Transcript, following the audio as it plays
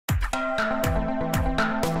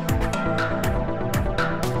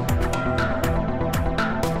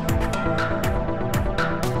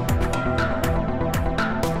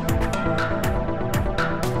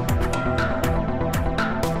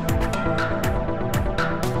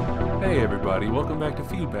Hey everybody, welcome back to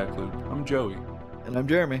Feedback Loop. I'm Joey. And I'm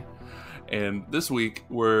Jeremy. And this week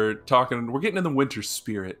we're getting in the winter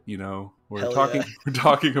spirit, you know. We're Hell talking yeah. we're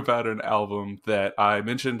talking about an album that I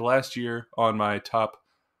mentioned last year on my top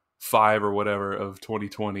 5 or whatever of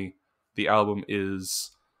 2020. The album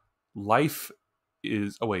is what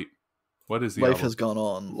is the Life album? has gone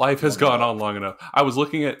on. Life Has long Gone enough. On Long Enough. I was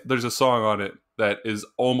looking at, there's a song on it that is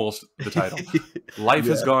almost the title. Life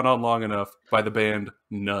Has Yeah. Gone On Long Enough by the band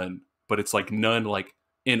None. But it's like None, like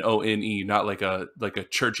None, not like a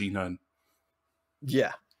churchy nun.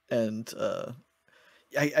 Yeah. And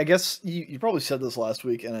I guess you probably said this last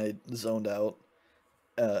week and I zoned out.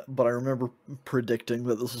 But I remember predicting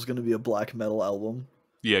that this was going to be a black metal album.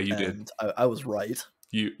 Yeah, you did. And I was right.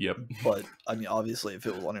 Yep. But, I mean, obviously, if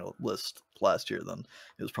it was on your list last year, then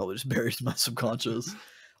it was probably just buried in my subconscious.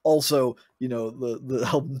 Also, you know, the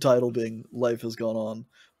album title being Life Has Gone On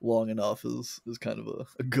Long Enough is kind of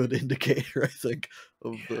a good indicator, I think,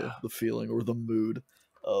 of the feeling or the mood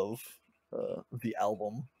of the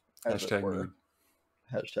album, as it were. Mood.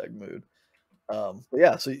 Hashtag mood. But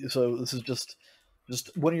yeah, so this is just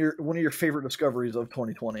one of your favorite discoveries of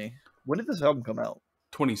 2020. When did this album come out?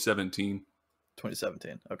 2017.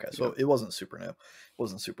 2017. Okay, so it wasn't super new. It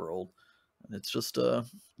wasn't super old. And it's just a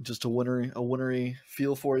wintry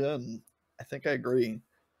feel for you, and I think I agree.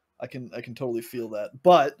 I can totally feel that.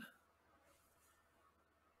 But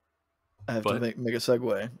I have to make a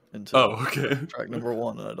segue into track number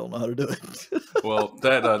 1, and I don't know how to do it. Well,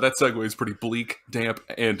 that segue is pretty bleak, damp,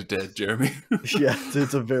 and dead, Jeremy. Yeah,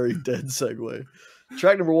 it's a very dead segue.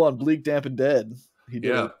 Track number 1, bleak, damp, and dead. He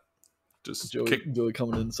did it. Just Joey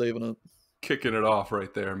coming in and saving it. Kicking it off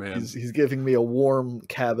right there, man. He's giving me a warm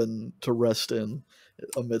cabin to rest in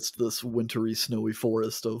amidst this wintry, snowy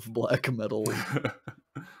forest of black metal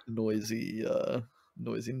noisiness.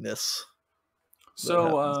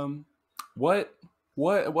 So,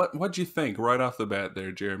 what'd you think right off the bat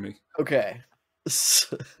there, Jeremy? Okay,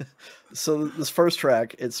 so this first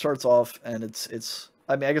track, it starts off and it's.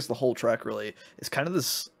 I mean, I guess the whole track really is kind of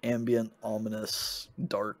this ambient, ominous,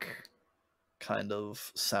 dark kind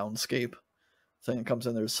of soundscape thing. It comes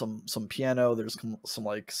in. There's some piano. There's some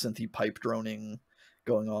like synthy pipe droning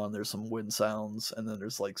going on. There's some wind sounds, and then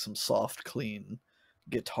there's like some soft, clean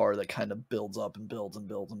guitar that kind of builds up and builds and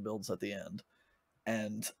builds and builds at the end.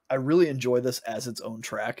 And I really enjoy this as its own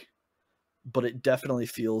track, but it definitely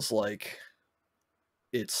feels like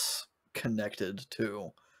it's connected to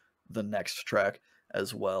the next track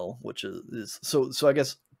as well, which is so I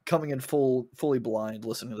guess coming in fully blind,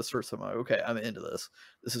 listening to this first time, I'm like, okay, I'm into this.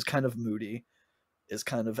 This is kind of moody, is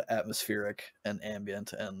kind of atmospheric and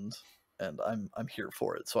ambient, and I'm here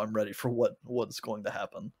for it. So I'm ready for what's going to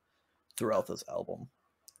happen throughout this album.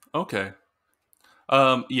 Okay.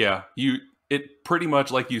 Yeah, it pretty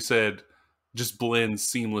much, like you said, just blends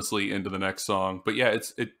seamlessly into the next song. But yeah,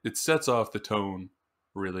 it sets off the tone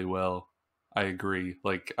really well. I agree.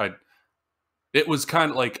 Like it was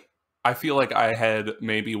kind of like, I feel like I had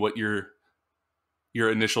maybe what your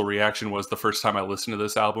initial reaction was the first time I listened to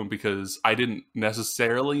this album, because I didn't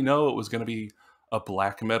necessarily know it was going to be a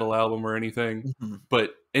black metal album or anything. Mm-hmm.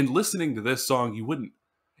 But in listening to this song, you wouldn't,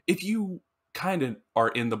 if you kind of are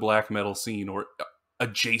in the black metal scene or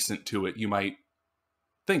adjacent to it, you might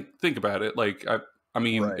think about it. Like, I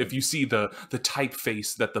mean, Right. if you see the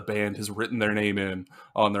typeface that the band has written their name in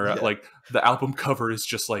on their, like, the album cover is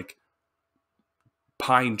just like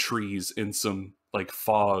pine trees in some like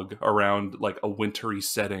fog around like a wintry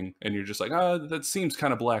setting, and you're just like, that seems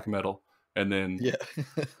kind of black metal. And then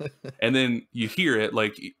and then you hear it,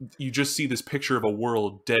 like you just see this picture of a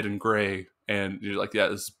world dead and gray, and you're like, yeah,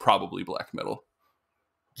 this is probably black metal.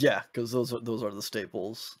 Yeah, because those are the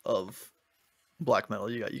staples of black metal.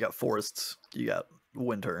 You got forests, you got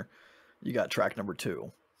winter, you got track number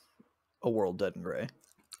 2, a world dead and gray.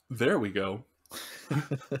 There we go.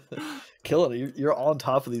 Killing it. You're on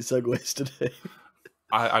top of these segues today.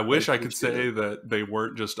 I wish I could say that they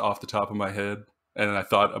weren't just off the top of my head and I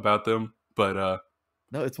thought about them, but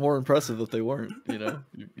no, it's more impressive if they weren't. You know,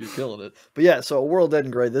 you're killing it. But yeah, so a world dead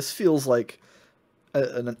and gray. This feels like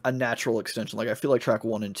a natural extension. Like, I feel like track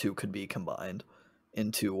 1 and 2 could be combined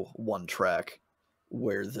into one track,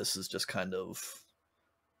 where this is just kind of,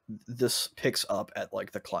 this picks up at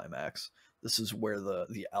like the climax. This is where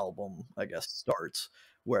the album, I guess, starts,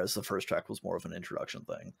 whereas the first track was more of an introduction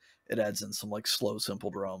thing. It adds in some like slow, simple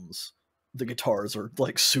drums. The guitars are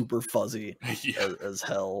like super fuzzy as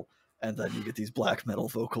hell, and then you get these black metal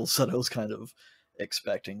vocals that I was kind of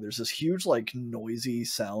expecting. There's this huge like noisy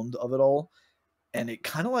sound of it all, and it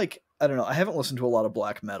kind of like, I don't know, I haven't listened to a lot of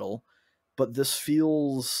black metal, but this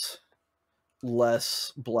feels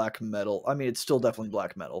less black metal. I mean, it's still definitely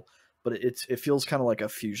black metal, but it feels kind of like a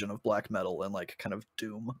fusion of black metal and like kind of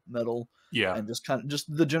doom metal, Yeah. and just kind of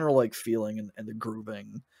just the general like feeling and the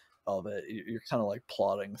grooving of it. You're kind of like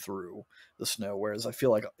plodding through the snow, whereas I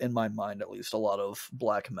feel like in my mind, at least, a lot of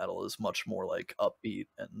black metal is much more like upbeat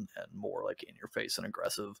and more like in your face and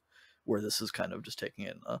aggressive, where this is kind of just taking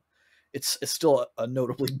it in a it's still a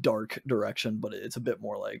notably dark direction, but it's a bit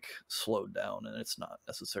more like slowed down, and it's not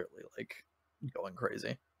necessarily like going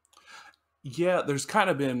crazy. Yeah, there's kind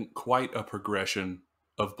of been quite a progression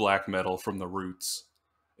of black metal from the roots.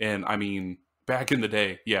 And I mean, back in the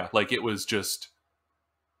day, yeah, like it was just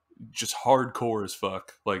hardcore as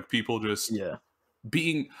fuck. Like people just Yeah.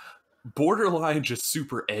 being borderline just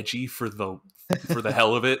super edgy for the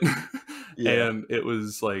hell of it. Yeah. And it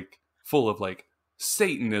was like full of like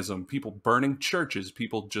Satanism, people burning churches,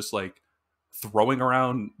 people just like throwing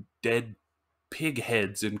around dead pig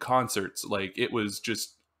heads in concerts. Like it was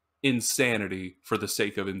just insanity for the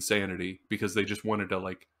sake of insanity because they just wanted to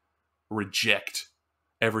like reject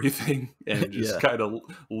everything and just Yeah. kind of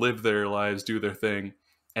live their lives, do their thing.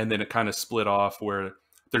 And then it kind of split off where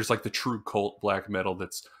there's like the true cult black metal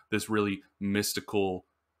that's this really mystical,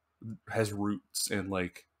 has roots in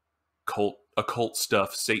like occult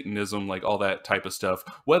stuff, Satanism, like all that type of stuff.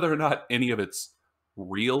 Whether or not any of it's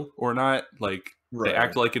real or not, like they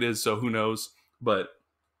act Right. like it is, so who knows? But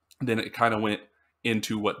then it kind of went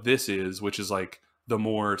into what this is, which is like the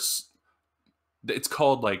more it's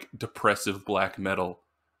called like depressive black metal,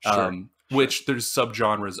 Sure. Sure. which there's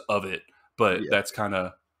subgenres of it, but Yeah. that's kind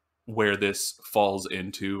of where this falls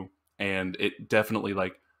into. And it definitely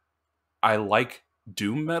like I like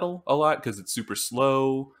doom metal a lot because it's super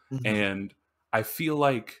slow, Hmm. and I feel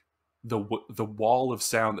like the wall of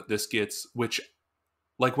sound that this gets, which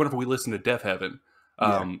like whenever we listen to Death Heaven,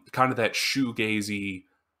 Yeah. kind of that shoegazy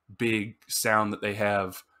big sound that they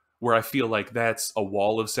have, where I feel like that's a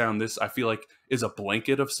wall of sound. This I feel like is a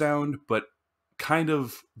blanket of sound, but kind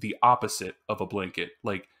of the opposite of a blanket.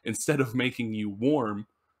 Like instead of making you warm,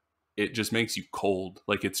 it just makes you cold.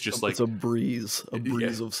 Like it's just It's like a yeah,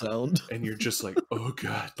 breeze of sound. and you're just like, oh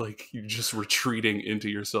god, like you're just retreating into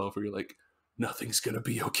yourself, where you're like, nothing's gonna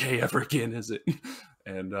be okay ever again, is it?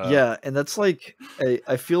 And Yeah, and that's like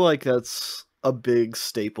I feel like that's a big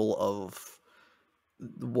staple of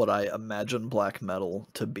what I imagine black metal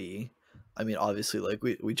to be. I mean, obviously, like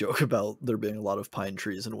we joke about there being a lot of pine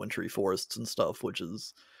trees and wintry forests and stuff, which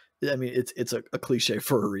is, I mean, it's a cliche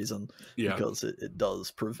for a reason yeah, because it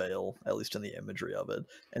does prevail, at least in the imagery of it,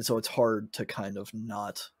 and so it's hard to kind of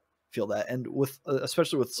not feel that. And with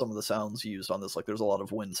especially with some of the sounds used on this, like there's a lot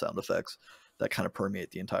of wind sound effects that kind of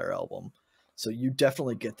permeate the entire album, so you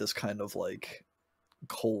definitely get this kind of like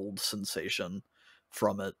cold sensation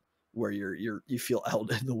from it where you feel out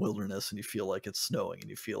in the wilderness and you feel like it's snowing and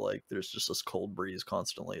you feel like there's just this cold breeze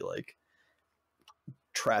constantly like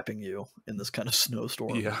trapping you in this kind of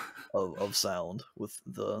snowstorm yeah, of sound with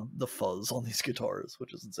the fuzz on these guitars,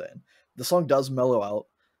 which is insane. The song does mellow out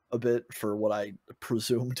a bit for what I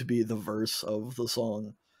presume to be the verse of the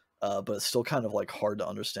song, but it's still kind of like hard to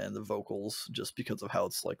understand the vocals just because of how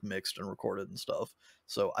it's like mixed and recorded and stuff.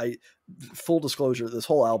 So full disclosure, this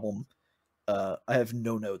whole album, I have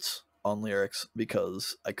no notes on lyrics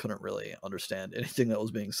because I couldn't really understand anything that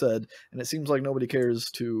was being said, and it seems like nobody cares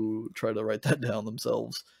to try to write that down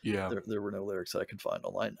themselves. yeah, There were no lyrics that I could find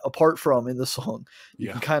online apart from in the song. You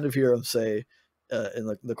yeah, can kind of hear him say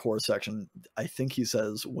in the chorus section. I think he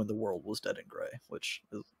says "When the world was dead and gray," which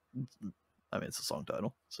is, I mean, it's a song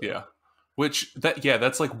title. So yeah. Which that yeah,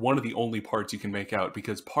 that's like one of the only parts you can make out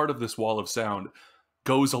because part of this wall of sound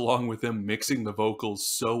goes along with them mixing the vocals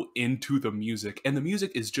so into the music, and the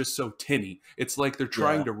music is just so tinny. It's like they're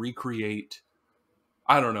trying yeah, to recreate,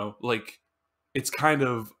 I don't know, like it's kind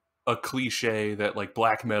of a cliche that like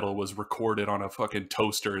black metal was recorded on a fucking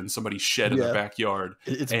toaster in somebody's shed in their yeah. backyard.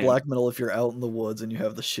 It's And black metal if you're out in the woods and you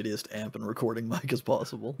have the shittiest amp and recording mic as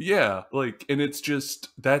possible. yeah, like, and it's just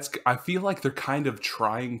that's I feel like they're kind of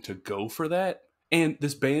trying to go for that. And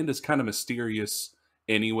this band is kind of mysterious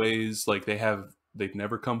anyways. Like they've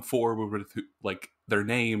never come forward with like their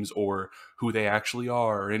names or who they actually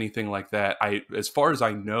are or anything like that. I as far as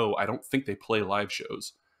I know, I don't think they play live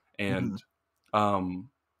shows. Mhm. And um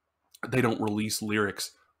they don't release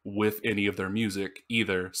lyrics with any of their music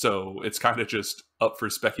either. So it's kind of just up for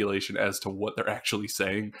speculation as to what they're actually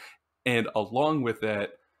saying. And along with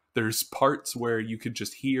that, there's parts where you could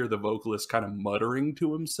just hear the vocalist kind of muttering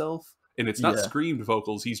to himself. And it's not Yeah. screamed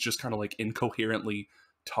vocals, he's just kind of like incoherently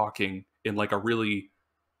talking in like a really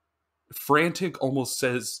frantic almost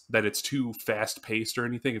says that it's too fast paced or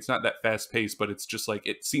anything. It's not that fast paced, but it's just like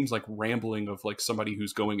it seems like rambling of like somebody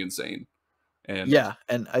who's going insane. And Yeah,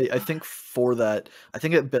 and I think for that, I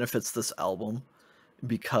think it benefits this album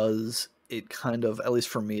because it kind of, at least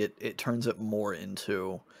for me, it turns it more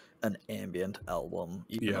into an ambient album,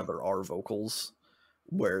 even though yeah, there are vocals,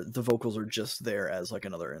 where the vocals are just there as like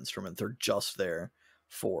another instrument. They're just there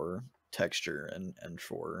for texture and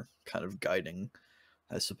for kind of guiding,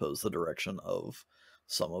 I suppose, the direction of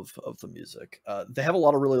some of the music. They have a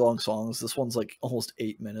lot of really long songs. This one's like almost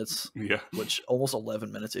 8 minutes, yeah, which almost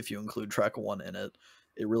 11 minutes if you include track one in it.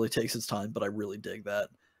 It really takes its time, but I really dig that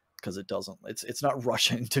because it doesn't. It's not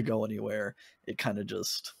rushing to go anywhere. It kind of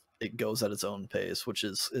just it goes at its own pace, which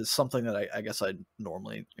is something that I guess I'd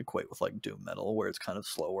normally equate with like doom metal, where it's kind of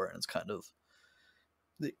slower and it's kind of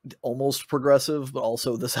almost progressive, but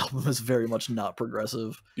also this album is very much not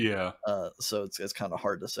progressive. yeah. So it's kind of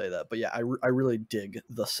hard to say that, but yeah, I really dig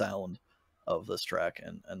the sound of this track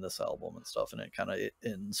and this album and stuff, and it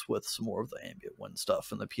ends with some more of the ambient wind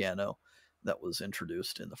stuff and the piano that was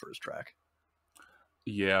introduced in the first track.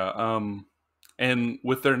 Yeah, and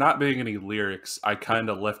with there not being any lyrics, I kind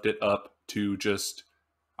of left it up to just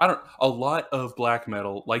I don't a lot of black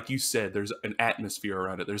metal, like you said, there's an atmosphere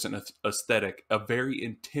around it. There's an aesthetic, a very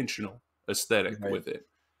intentional aesthetic Right. with it.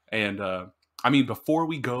 And I mean, before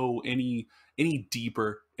we go any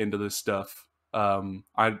deeper into this stuff, I'm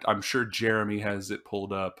sure Jeremy has it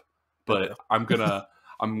pulled up, Oh but yeah. I'm gonna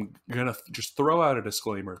just throw out a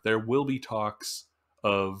disclaimer. There will be talks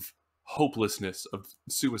of hopelessness, of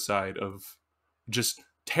suicide, of just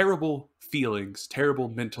terrible feelings, terrible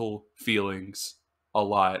mental feelings a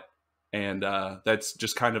lot. And that's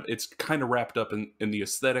just kind of it's kind of wrapped up in the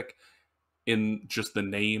aesthetic, in just the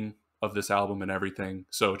name of this album and everything.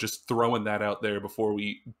 So just throwing that out there before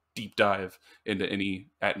we deep dive into any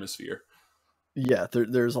atmosphere. Yeah,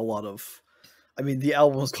 there's a lot of. I mean, the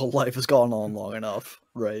album is called "Life Has Gone On Long Enough,"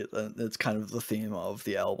 right? And it's kind of the theme of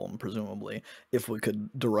the album, presumably, if we could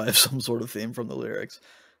derive some sort of theme from the lyrics.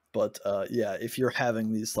 But yeah, if you're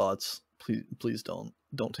having these thoughts, please don't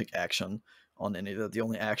take action on any of that. The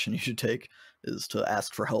only action you should take is to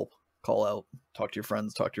ask for help, call out, talk to your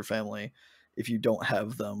friends, talk to your family. If you don't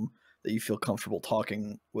have them that you feel comfortable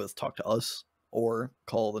talking with, talk to us or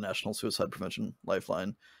call the National Suicide Prevention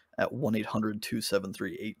Lifeline at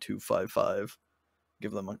 1-800-273-8255.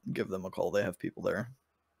 Give them a call. They have people there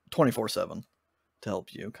 24/7 to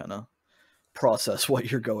help you kind of process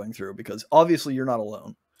what you're going through, because obviously you're not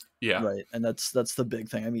alone. Yeah, Right, and that's the big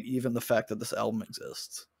thing. I mean, even the fact that this album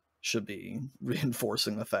exists should be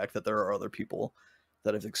reinforcing the fact that there are other people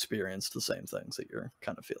that have experienced the same things that you're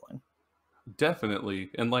kind of feeling.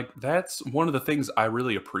 definitely. And like that's one of the things I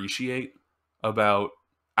really appreciate about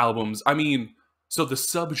albums. I mean, so the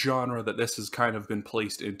subgenre that this has kind of been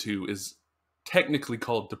placed into is technically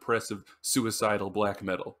called depressive suicidal black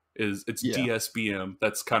metal. Is it's Yeah, DSBM.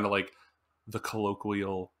 That's kind of like the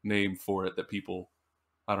colloquial name for it that people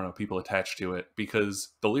I don't know, people attach to it because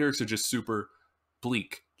the lyrics are just super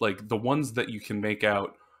bleak. Like the ones that you can make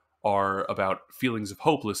out are about feelings of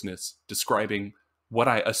hopelessness, describing what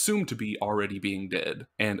I assume to be already being dead,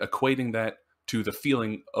 and equating that to the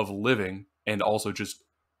feeling of living and also just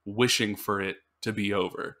wishing for it to be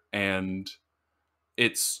over. And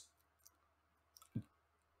it's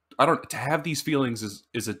I don't to have these feelings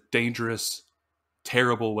is a dangerous,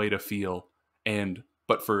 terrible way to feel. And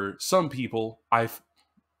but for some people, I've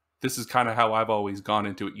this is kind of how I've always gone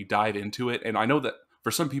into it. You dive into it, and I know that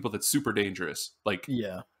for some people that's super dangerous. Like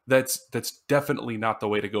yeah. that's definitely not the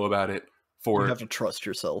way to go about it. You For have to trust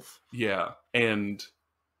yourself. yeah, and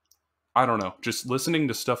I don't know, just listening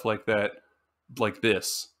to stuff like that, like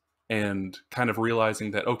this, and kind of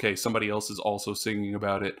realizing that okay, somebody else is also singing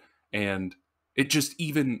about it, and it just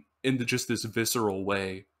even into just this visceral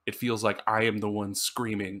way, it feels like I am the one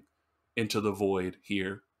screaming into the void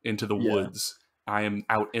here, into the Yeah. woods. I am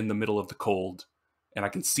out in the middle of the cold, and I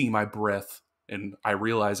can see my breath, and I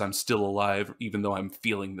realize I'm still alive, even though I'm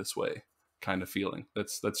feeling this way. Kind of feeling.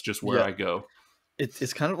 That's just where Yeah. I go.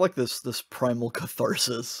 It's kind of like this primal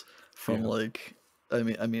catharsis from Yeah, like I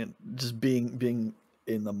mean just being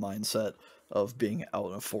in the mindset of being out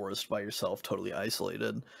in a forest by yourself, totally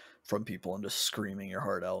isolated from people, and just screaming your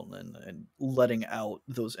heart out and letting out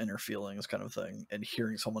those inner feelings kind of thing, and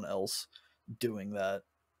hearing someone else doing that,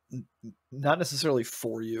 not necessarily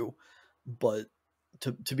for you, but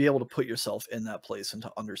to be able to put yourself in that place and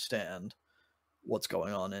to understand what's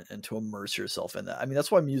going on, and to immerse yourself in that. I mean,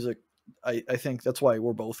 that's why music. I think that's why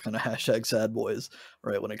we're both kind of hashtag sad boys,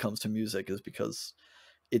 right? When it comes to music, is because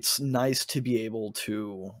it's nice to be able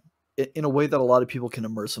to in a way that a lot of people can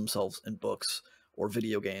immerse themselves in books or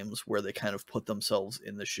video games where they kind of put themselves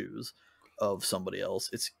in the shoes of somebody else.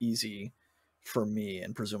 It's easy for me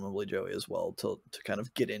and presumably Joey as well to kind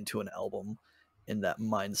of get into an album in that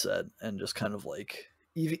mindset and just kind of like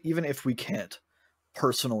even if we can't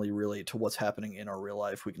personally relate to what's happening in our real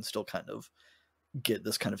life, we can still kind of get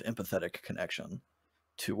this kind of empathetic connection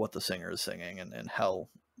to what the singer is singing and how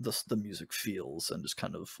the music feels and just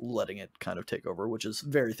kind of letting it kind of take over, which is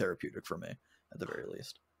very therapeutic for me at the very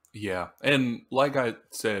least. Yeah. And like I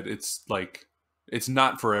said, it's like, it's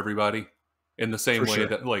not for everybody in the same For way sure.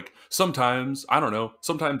 that, like, sometimes, I don't know,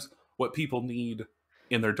 sometimes what people need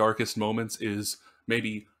in their darkest moments is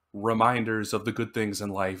maybe reminders of the good things in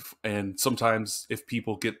life. And sometimes if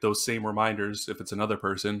people get those same reminders, if it's another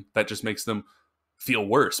person, that just makes them feel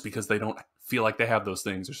worse because they don't feel like they have those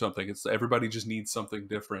things or something. It's everybody just needs something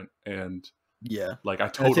different. And Yeah. like, I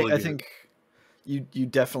And totally I get it. think you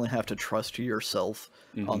definitely have to trust yourself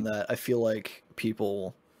Hmm. on that. I feel like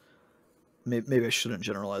people maybe I shouldn't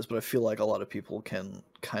generalize, but I feel like a lot of people can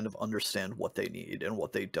kind of understand what they need and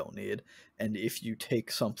what they don't need. And if you take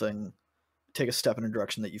a step in a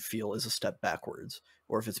direction that you feel is a step backwards,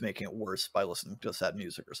 or if it's making it worse by listening to sad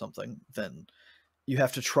music or something, then you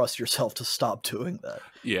have to trust yourself to stop doing that,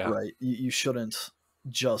 Yeah. right? You shouldn't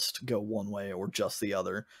just go one way or just the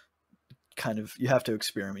other. Kind of, you have to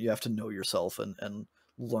experiment. You have to know yourself and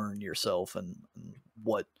learn yourself and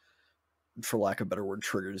what, for lack of a better word,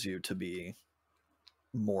 triggers you to be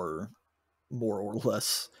more or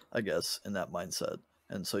less, I guess, in that mindset.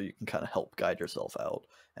 And so you can kind of help guide yourself out.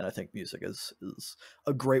 And I think music is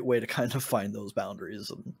a great way to kind of find those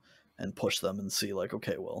boundaries and push them and see like,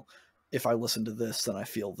 okay, well, if I listen to this, then I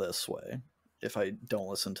feel this way. If I don't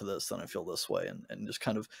listen to this, then I feel this way. And just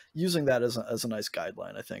kind of using that as a nice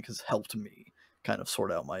guideline, I think, has helped me kind of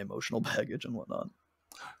sort out my emotional baggage and whatnot.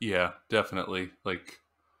 Yeah, definitely. Like,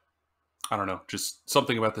 I don't know, just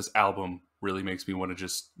something about this album really makes me want to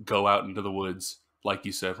just go out into the woods, like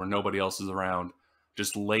you said, where nobody else is around,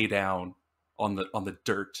 just lay down on the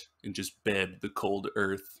dirt and just bed the cold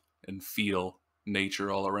earth and feel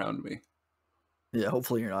nature all around me. Yeah,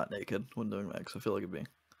 hopefully you're not naked when doing that, 'cause I feel like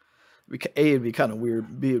A, it'd be kind of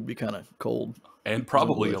weird. B, it'd be kind of cold, And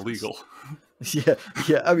probably presumably. If it's, illegal. yeah,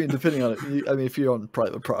 yeah. I mean, depending on it. I mean, if you're on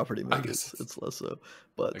private property, I maybe guess it's it's less so.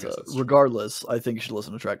 I But guess it's true. regardless, I think you should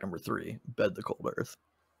listen to track number 3, "Bed the Cold Earth."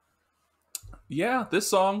 Yeah, this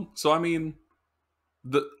song. So I mean,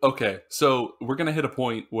 the okay, so we're gonna hit a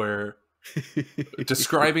point where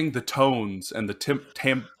describing the tones and the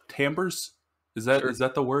timbres, Sure. is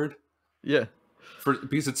that the word? Yeah. For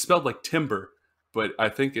because it's spelled like timber, but I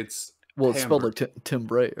think it's Well, it's spelled like timbre.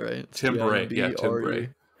 Timbre, right? It's Timbre, yeah, timbre.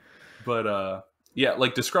 Timbre. But yeah,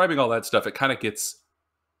 like describing all that stuff, it kind of gets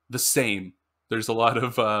the same. There's a lot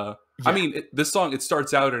of I Yeah, mean, this song, it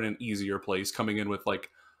starts out in an easier place, coming in with like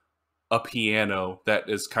a piano that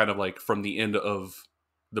is kind of like from the end of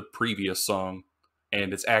the previous song,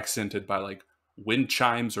 and it's accented by like wind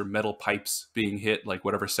chimes or metal pipes being hit, like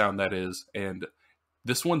whatever sound that is. And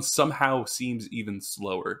this one somehow seems even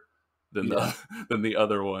slower than yeah, the than the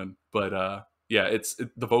other one. But yeah,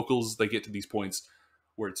 the vocals, they get to these points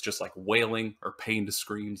where it's just like wailing or pained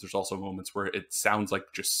screams. There's also moments where it sounds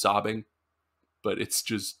like just sobbing, but it's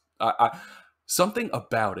just something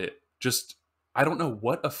about it. Just, I don't know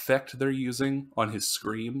what effect they're using on his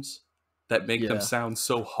screams that make them yeah, sound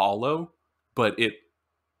so hollow, but it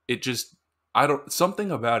just, I don't,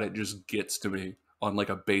 something about it just gets to me on like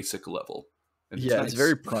a basic level, and it's yeah. It's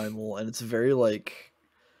very nice. primal, and it's very like,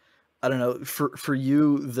 I don't know. For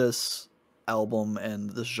you, this album and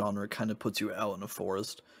this genre kind of puts you out in a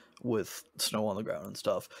forest with snow on the ground and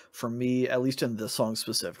stuff. For me, at least in this song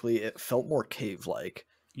specifically, it felt more cave-like.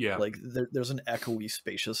 Yeah, Like there's an echoey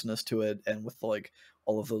spaciousness to it, and with like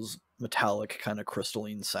all of those metallic kind of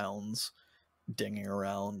crystalline sounds dinging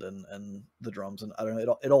around and the drums, and I don't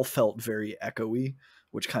know, it all felt very echoey,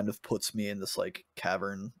 which kind of puts me in this like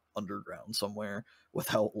cavern underground somewhere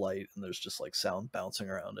without light, and there's just like sound bouncing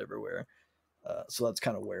around everywhere. So that's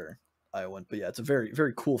kind of where I went. But yeah, it's a very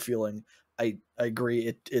very cool feeling. I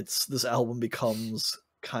agree. It's this album becomes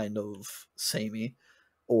kind of samey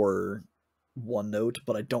or one note,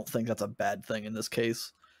 but I don't think that's a bad thing in this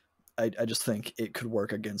case. I just think it could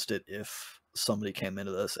work against it if somebody came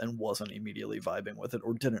into this and wasn't immediately vibing with it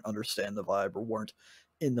or didn't understand the vibe or weren't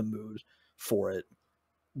in the mood for it.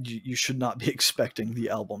 You should not be expecting the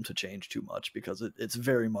album to change too much because it's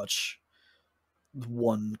very much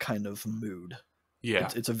one kind of mood. yeah,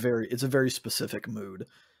 It's a very specific mood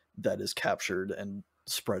that is captured and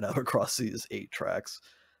spread out across these 8 tracks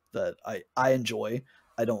that I enjoy.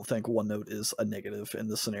 I don't think one note is a negative in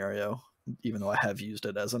this scenario, even though I have used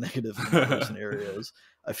it as a negative in other scenarios.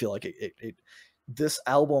 I feel like this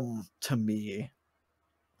album to me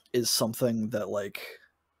is something that like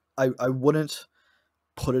I wouldn't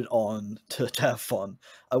put it on to have fun.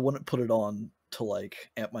 I wouldn't put it on to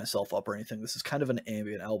like amp myself up or anything. This is kind of an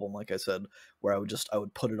ambient album, like I said, where I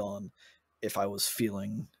would put it on if I was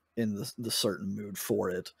feeling in the certain mood for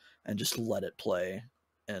it and just let it play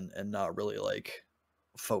and not really like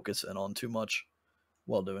focus in on too much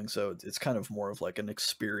while doing so. It's kind of more of like an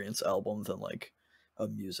experience album than like a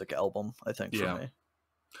music album, I think, for Yeah, me.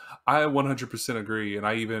 I 100% agree, and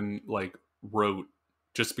I even like wrote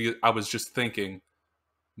just because I was just thinking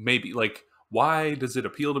maybe like why does it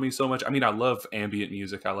appeal to me so much? I mean, I love ambient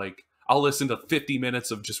music. I'll listen to 50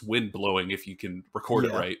 minutes of just wind blowing if you can record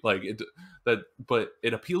it Yeah. right. Like it that but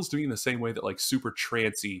it appeals to me in the same way that like super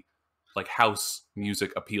trancy like house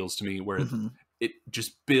music appeals to me where Hmm. it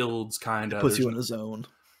just builds kind It of puts there's you no, in a zone.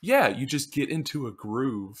 yeah, you just get into a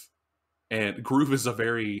groove, and groove is a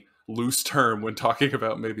very loose term when talking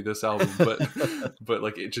about maybe this album, but but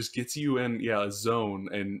like it just gets you in, yeah, a zone,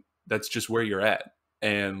 and that's just where you're at,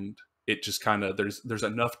 and it just kind of there's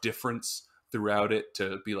enough difference throughout it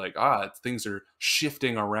to be like, things are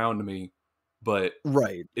shifting around me, but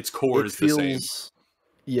Right. its core It is the same. feels,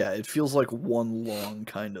 yeah, it feels like one long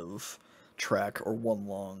kind of track or one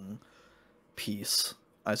long piece,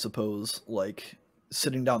 I suppose, like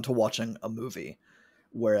sitting down to watching a movie.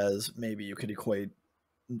 Whereas maybe you could equate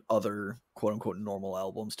other quote unquote normal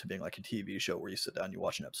albums to being like a TV show where you sit down, you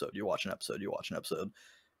watch an episode, you watch an episode, you watch an episode,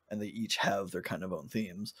 and they each have their kind of own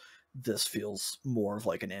themes. This feels more of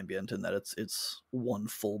like an ambient in that it's one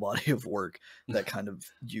full body of work that kind of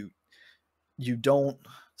you don't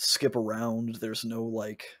skip around. There's no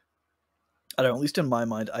like, I don't know, at least in my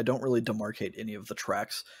mind, I don't really demarcate any of the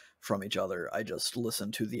tracks from each other. I just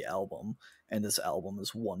listen to the album, and this album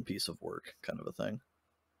is one piece of work, kind of a thing.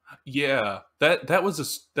 Yeah,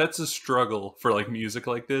 that's a struggle for like music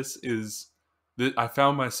like this is that I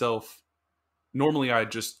found myself normally I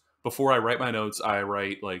just before I write my notes, I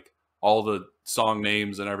write like all the song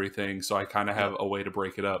names and everything, so I kind of Yep. have a way to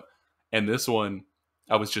break it up. And this one,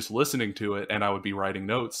 I was just listening to it, and I would be writing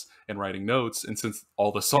notes, and since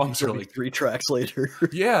all the Maybe songs are like 33 tracks later.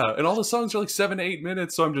 yeah, and all the songs are like 7 to 8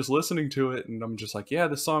 minutes, so I'm just listening to it, and I'm just like, yeah,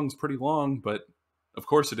 this song's pretty long, but of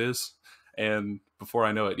course it is. And before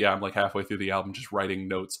I know it, yeah, I'm like halfway through the album, just writing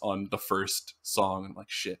notes on the first song. I'm like,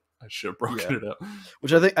 shit, I should have Yeah. broken it up.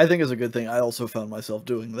 Which I think is a good thing. I also found myself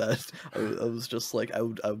doing that. I was just like I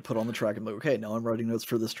would put on the track and be like, okay, now I'm writing notes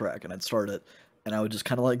for this track, and I'd start it, and I would just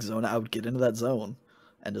kind of like zone. I would get into that zone,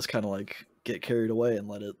 and just kind of like get carried away and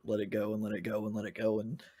let it go and let it go and let it go,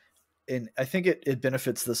 and I think it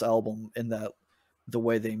benefits this album in that the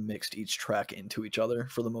way they mixed each track into each other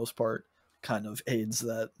for the most part kind of aids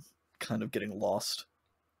that kind of getting lost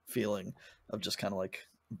feeling of just kind of like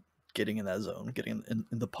getting in that zone, getting in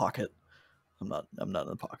the pocket. I'm not in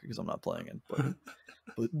the pocket because I'm not playing it,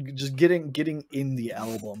 but just getting in the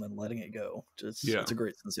album and letting it go. Just Yeah, it's a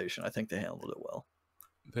great sensation. I think they handled it well.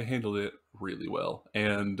 they handled it really well,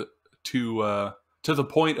 and to the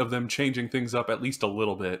point of them changing things up at least a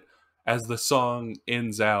little bit as the song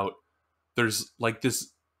ends out. There's like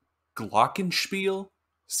this glockenspiel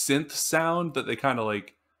synth sound that they kind of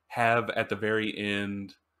like have at the very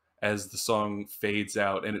end as the song fades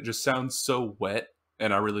out, and it just sounds so wet,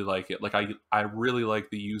 and I really like it. Like I really like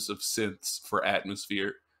the use of synths for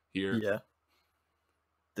atmosphere here. Yeah,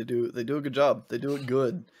 they do a good job. They do it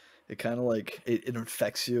good. It kind of like it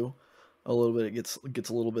infects you a little bit. It gets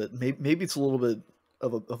a little bit. Maybe it's a little bit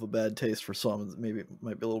of a bad taste for some. Maybe it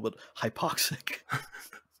might be a little bit hypoxic,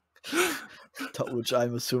 which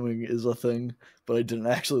I'm assuming is a thing, but I didn't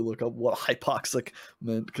actually look up what hypoxic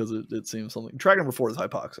meant because it seems something. Track number 4 is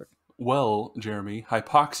hypoxic. Well, Jeremy,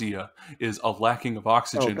 hypoxia is a lacking of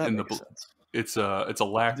Oh, oxygen that in the makes sense. it's a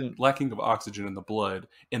I didn't. lacking of oxygen in the blood.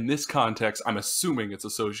 In this context, I'm assuming it's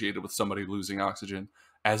associated with somebody losing oxygen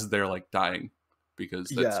as they're like dying,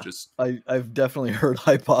 because that's Yeah, just I've definitely heard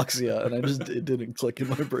hypoxia, and it didn't click in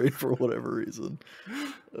my brain for whatever reason.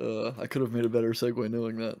 I could have made a better segue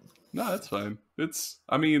knowing that. no, that's fine. It's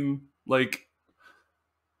I mean, like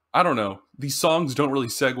I don't know. These songs don't really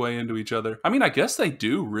segue into each other. I mean, I guess they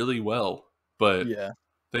do really well, but Yeah,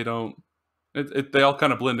 they don't. They all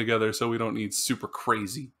kind of blend together, so we don't need super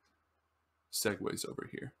crazy segues over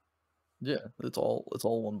here. yeah, it's all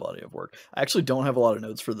one body of work. I actually don't have a lot of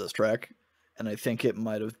notes for this track, and I think it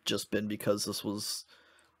might have just been because this was,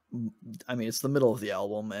 I mean, it's the middle of the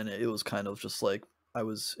album, and it was kind of just like I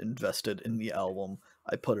was invested in the album.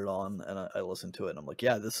 I put it on and I listened to it, and I'm like,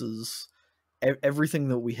 yeah, this is everything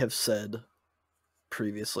that we have said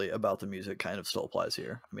previously about the music kind of still applies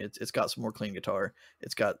here. I mean, it's got some more clean guitar.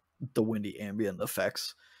 It's got the windy ambient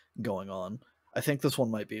effects going on. I think this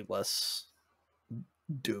one might be less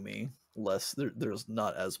doomy, less there's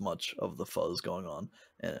not as much of the fuzz going on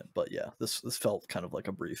in it. But yeah, this felt kind of like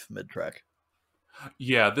a brief mid track.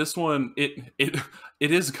 Yeah, this one it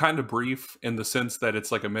is kind of brief in the sense that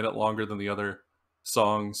it's like a minute longer than the other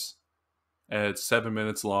songs. It's 7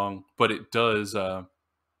 minutes long, but it does. I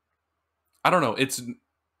don't know.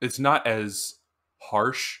 It's not as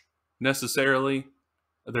harsh necessarily.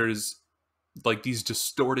 There's like these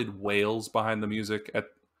distorted wails behind the music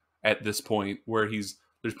at this point where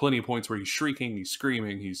there's plenty of points where he's shrieking, he's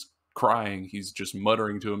screaming, he's crying, he's just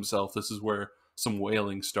muttering to himself. This is where some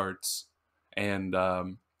wailing starts, and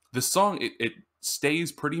this song it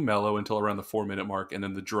stays pretty mellow until around the 4 minute mark, and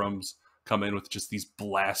then the drums come in with just these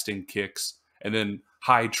blasting kicks, and then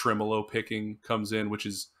high tremolo picking comes in, which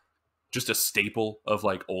is just a staple of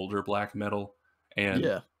like older black metal. And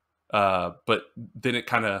Yeah. But then it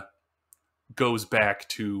kind of goes back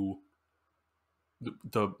to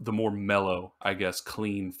the more mellow, I guess,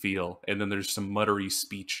 clean feel, and then there's some muttery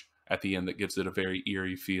speech at the end that gives it a very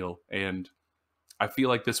eerie feel. And I feel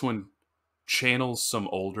like this one channels some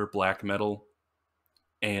older black metal,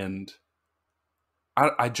 and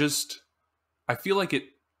I feel like it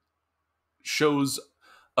shows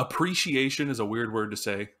appreciation is a weird word to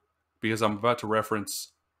say, because I'm about to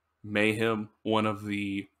reference Mayhem,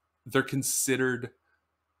 they're considered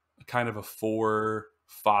kind of a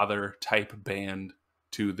forefather type band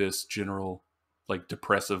to this general like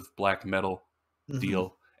depressive black metal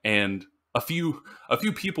deal. And a few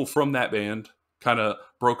people from that band kind of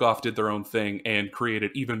broke off, did their own thing, and created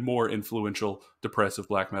even more influential depressive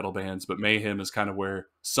black metal bands. But Mayhem is kind of where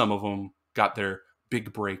some of them got their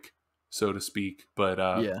big break, so to speak. But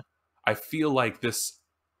Yeah. I feel like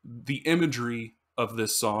the imagery of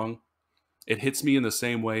this song, it hits me in the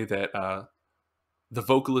same way that the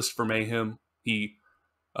vocalist for Mayhem, he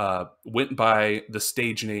went by the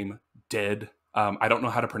stage name Dead. I don't know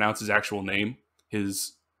how to pronounce his actual name.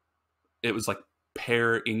 It was like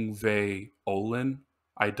Per Ingve Olin.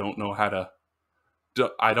 I don't know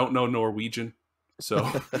Norwegian, so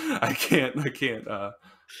I can't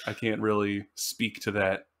really speak to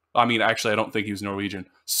that. I mean, actually, I don't think he was Norwegian.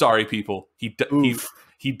 Sorry, people. He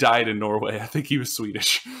died in Norway. I think he was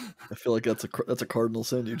Swedish. I feel like that's a cardinal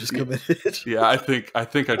sin you just committed. Yeah, I think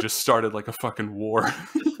I just started like a fucking war.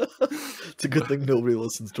 It's a good thing nobody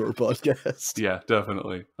listens to our podcast. Yeah,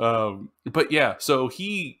 definitely. But yeah, so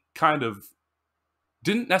he kind of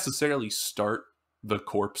didn't necessarily start the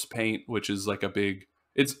corpse paint, which is like a big.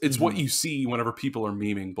 It's what you see whenever people are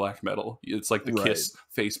memeing black metal. It's like the Kiss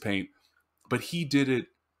face paint, but he did it.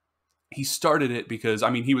 He started it because, I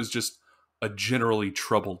mean, he was just a generally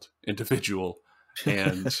troubled individual,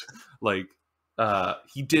 and like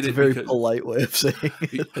he did it's it a very because, polite way of saying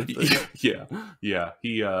it. yeah.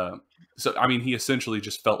 He so I mean, he essentially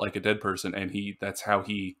just felt like a dead person, and that's how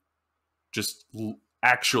he just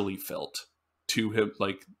actually felt to him.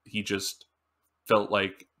 Like he just felt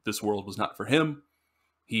like this world was not for him.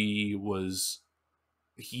 He would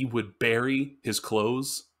bury his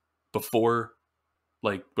clothes before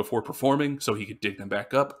performing, so he could dig them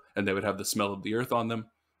back up, and they would have the smell of the earth on them.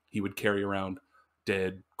 He would carry around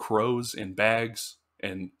dead crows in bags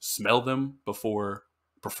and smell them before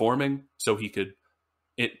performing, so he could,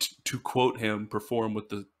 to quote him, perform with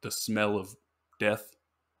the smell of death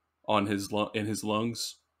on in his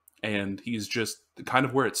lungs. And he's just kind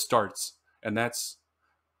of where it starts, and that's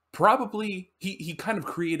probably he kind of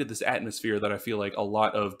created this atmosphere that I feel like a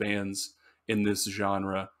lot of bands in this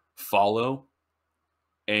genre follow.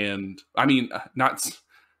 And I mean,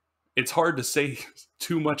 it's hard to say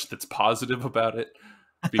too much that's positive about it,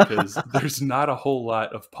 because there's not a whole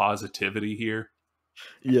lot of positivity here.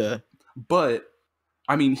 Yeah. But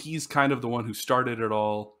I mean, he's kind of the one who started it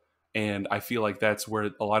all, and I feel like that's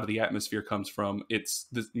where a lot of the atmosphere comes from. It's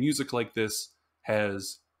the music like this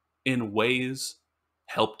has in ways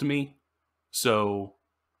helped me. So,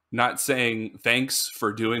 not saying thanks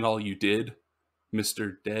for doing all you did,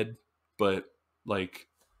 Mr. Dead, but like,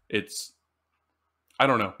 I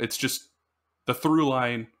don't know. It's just the through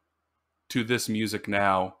line to this music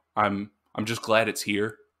now. I'm just glad it's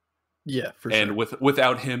here. Yeah, for sure. And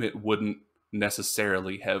without him, it wouldn't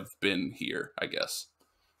necessarily have been here, I guess.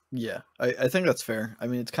 Yeah, I think that's fair. I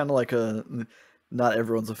mean, it's kind of like not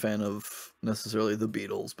everyone's a fan of necessarily the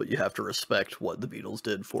Beatles, but you have to respect what the Beatles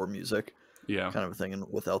did for music. Yeah. Kind of a thing.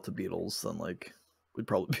 And without the Beatles, then like we'd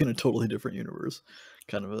probably be in a totally different universe.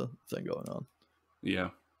 Kind of a thing going on. Yeah.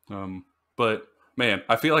 But man,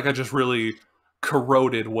 I feel like I just really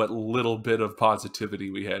corroded what little bit of positivity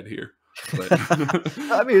we had here. But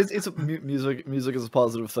I mean, it's music. Music is a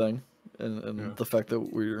positive thing, and yeah. the fact that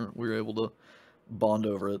we're able to bond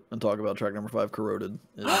over it and talk about track number 5, "Corroded,"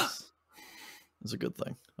 is a good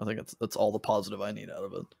thing. I think that's all the positive I need out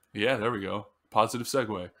of it. Yeah, there we go. Positive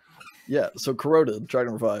segue. Yeah, so "Corroded," track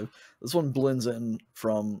number 5. This one blends in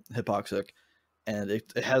from Hypoxic, and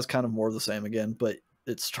it has kind of more of the same again, but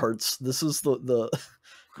it starts. This is the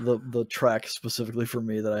track specifically for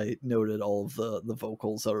me that I noted all of the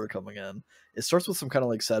vocals that are coming in. It starts with some kind of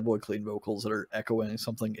like sad boy clean vocals that are echoing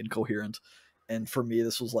something incoherent, and for me,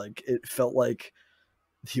 this was like, it felt like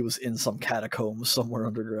he was in some catacombs somewhere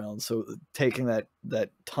underground. So taking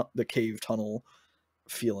the cave tunnel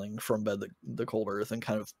feeling from Bed the Cold Earth and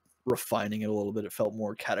kind of refining it a little bit, it felt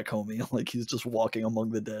more catacomby, like he's just walking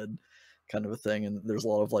among the dead kind of a thing. And there's a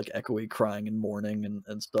lot of like echoey crying and mourning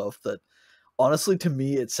and stuff that, honestly, to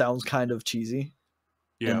me, it sounds kind of cheesy.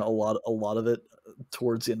 Yeah. And a lot of it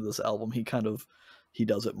towards the end of this album, he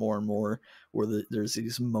does it more and more, where there's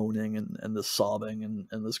these moaning and this sobbing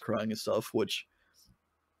and this crying and stuff, which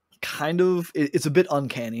kind of, it's a bit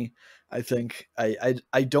uncanny. I think I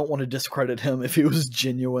don't want to discredit him if he was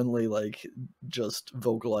genuinely like just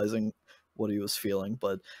vocalizing what he was feeling,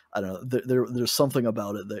 but I don't know, there's something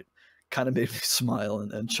about it that kind of made me smile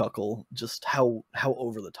and chuckle, just how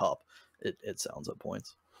over the top it sounds at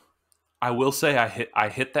points. I will say I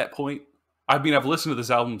hit that point. I mean, I've listened to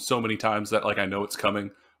this album so many times that like I know it's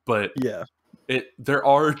coming, but yeah, there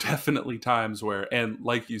are definitely times where, and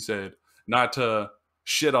like you said, not to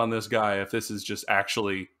shit on this guy if this is just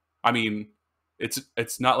actually, I mean,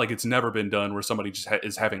 it's not like it's never been done where somebody just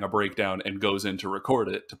is having a breakdown and goes in to record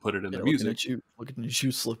it to put it in the music. Looking at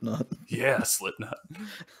you, Slipknot. Yeah, Slipknot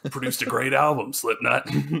produced a great album,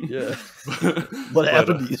 Slipknot. Yeah, what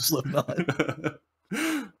happened to you, Slipknot?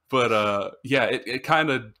 But yeah, it kind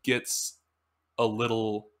of gets a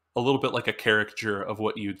little bit like a caricature of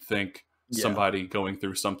what you'd think somebody going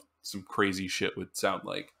through some crazy shit would sound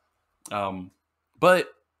like. But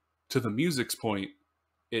to the music's point,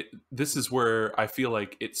 this is where I feel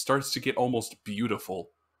like it starts to get almost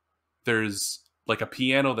beautiful. There's like a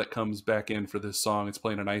piano that comes back in for this song. It's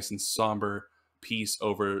playing a nice and somber piece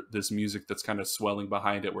over this music that's kind of swelling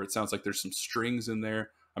behind it, where it sounds like there's some strings in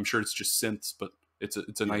there. I'm sure it's just synths, but it's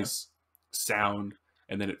a nice sound.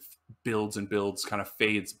 And then it builds and builds, kind of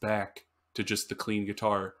fades back to just the clean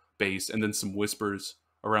guitar, bass, and then some whispers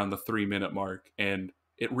around the 3-minute mark. And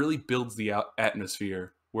it really builds the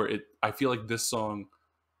atmosphere where I feel like this song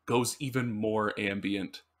goes even more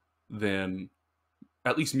ambient than,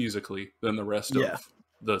 at least musically, than the rest of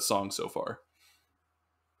the song so far.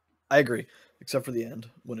 I agree, except for the end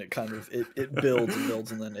when it kind of it builds and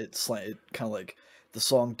builds, and then it kind of like the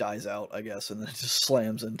song dies out, I guess, and then it just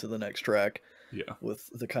slams into the next track. Yeah, with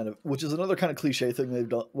the kind of, which is another kind of cliche thing they've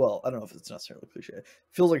done. Well, I don't know if it's necessarily cliche. It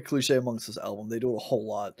feels like a cliche amongst this album. They do it a whole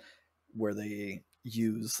lot where they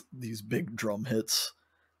use these big drum hits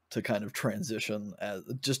to kind of transition, as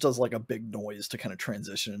it just does like a big noise to kind of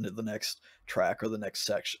transition into the next track or the next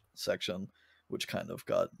section, which kind of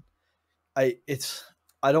got, I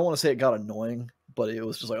don't want to say it got annoying, but it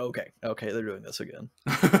was just like, okay, they're doing this again.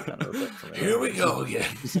 Kind of here we go again.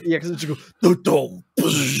 Yeah, because it just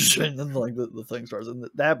goes, and then like the thing starts, and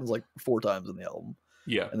that happens like 4 times in the album.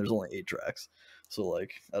 Yeah, and there's only 8 tracks, so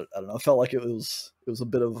like I don't know. I felt like it was a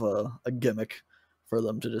bit of a gimmick for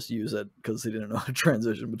them to just use it because they didn't know how to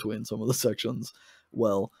transition between some of the sections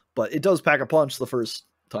well. But it does pack a punch the first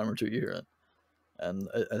time or two you hear it, and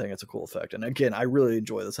I think it's a cool effect. And again, I really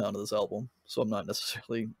enjoy the sound of this album, so I'm not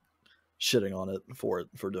necessarily shitting on it for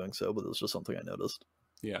doing so, but it was just something I noticed.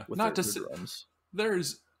 Yeah, not to say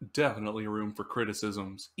there's definitely room for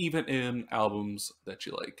criticisms, even in albums that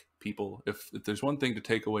you like. People, if there's one thing to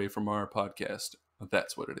take away from our podcast,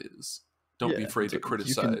 that's what it is. Don't be afraid to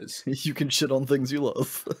criticize. You can shit on things you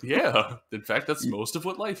love. Yeah, in fact, that's most of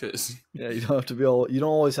what life is. Yeah, you don't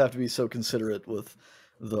always have to be so considerate with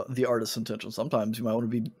the artist's intentions. Sometimes you might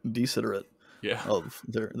want to be desiderate of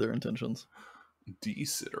their intentions.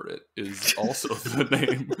 Desiderate is also the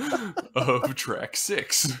name of track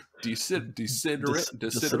 6.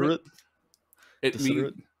 Desiderate.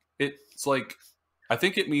 It's like, I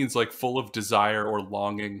think it means like full of desire or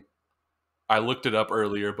longing. I looked it up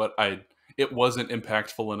earlier, but it wasn't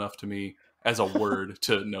impactful enough to me as a word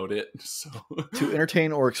to note it. So to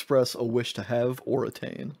entertain or express a wish to have or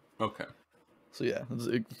attain. Okay. So yeah,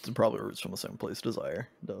 it probably roots from the same place desire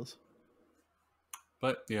does.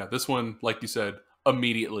 But yeah, this one, like you said,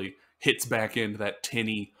 immediately hits back into that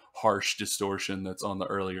tinny, harsh distortion that's on the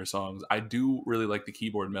earlier songs. I do really like the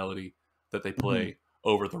keyboard melody that they play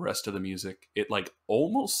over the rest of the music. It like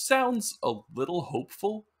almost sounds a little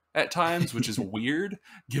hopeful at times, which is weird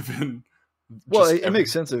given Well, just it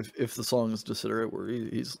makes sense if the song is considerate, where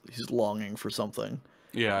he's longing for something,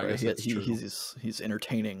 Yeah, I right? guess that's true. He's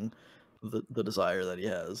entertaining the desire that he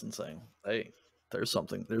has and saying, "Hey, there's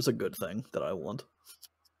a good thing that I want."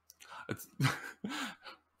 It's,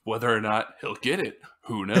 whether or not he'll get it,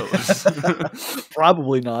 who knows?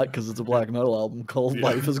 Probably not, because it's a black metal album called Yeah.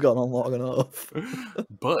 "Life Has Gone On Long Enough."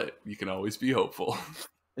 But you can always be hopeful.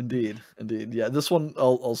 Indeed, indeed. Yeah, this one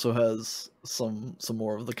also has some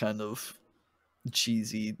more of the kind of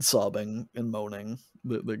cheesy sobbing and moaning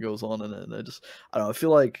that goes on in it. And I don't know. I feel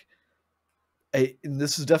like and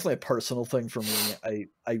this is definitely a personal thing for me.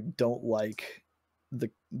 I don't like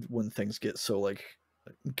when things get so like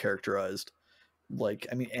characterized. Like,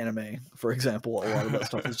 I mean, anime, for example, a lot of that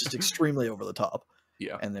stuff is just extremely over the top.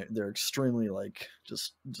 Yeah. And they're extremely like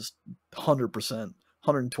just 100%,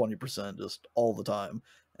 120% just all the time.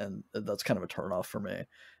 And that's kind of a turnoff for me.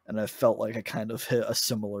 And I felt like I kind of hit a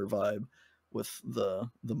similar vibe with the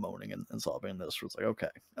moaning and sobbing in this, where it's like,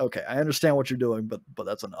 okay, I understand what you're doing, but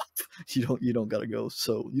that's enough. You don't gotta go,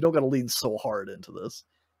 so you don't gotta lean so hard into this.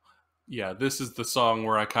 Yeah, this is the song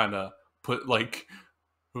where I kind of put like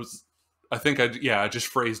it was. I think I just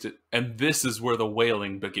phrased it, and this is where the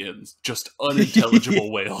wailing begins. Just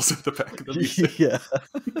unintelligible wails at the back of the music. Yeah.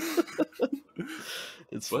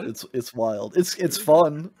 It's wild. It's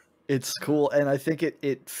fun. It's cool, and I think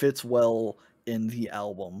it fits well in the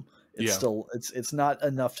album. It's still it's not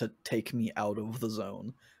enough to take me out of the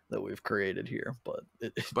zone that we've created here, but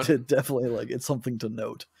it definitely like it's something to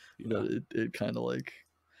note. Yeah. That it kind of like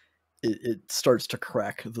it starts to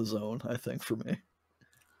crack the zone, I think, for me.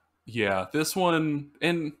 Yeah, this one,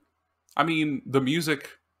 and I mean the music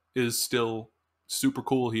is still super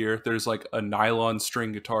cool here. There's like a nylon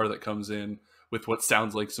string guitar that comes in with what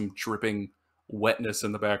sounds like some dripping wetness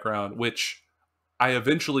in the background, which I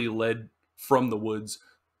eventually led from the woods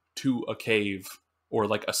to a cave or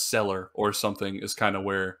like a cellar or something is kind of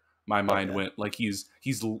where my mind went. Like he's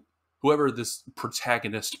whoever this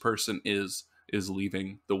protagonist person is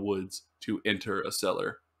leaving the woods to enter a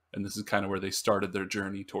cellar, and this is kind of where they started their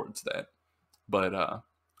journey towards that. But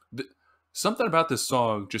something about this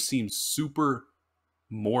song just seems super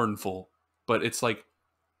mournful, but it's like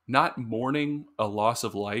not mourning a loss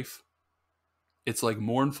of life. It's like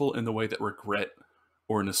mournful in the way that regret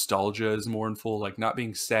or nostalgia is mournful, like not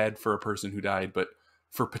being sad for a person who died, but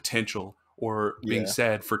for potential, or being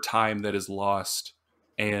sad for time that is lost.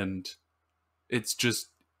 And it's just,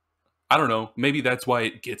 I don't know, maybe that's why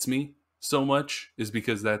it gets me so much, is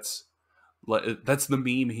because that's the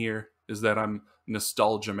meme here, is that I'm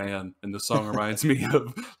nostalgia man, and the song reminds me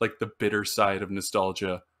of like the bitter side of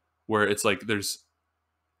nostalgia, where it's like there's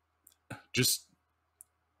just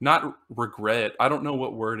not regret. I don't know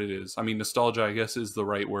what word it is. I mean, nostalgia, I guess, is the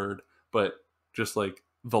right word, but just like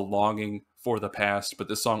the longing for the past. But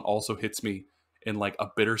this song also hits me in like a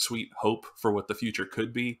bittersweet hope for what the future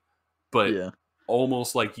could be, but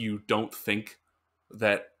almost like you don't think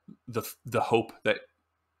that the hope that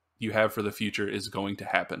you have for the future is going to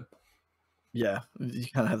happen. Yeah, you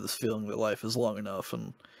kind of have this feeling that life is long enough,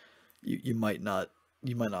 and you might not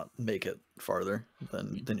make it farther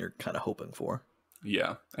than you're kind of hoping for.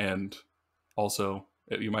 Yeah, and also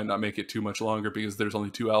you might not make it too much longer, because there's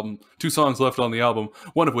only two songs left on the album,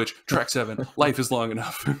 one of which, track 7, Life Is Long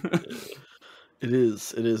Enough. It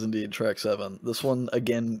is indeed track 7. This one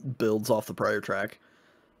again builds off the prior track,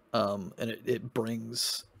 and it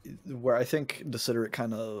brings where I think Desiderate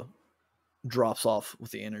kind of drops off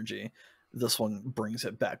with the energy. This one brings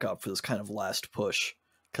it back up for this kind of last push,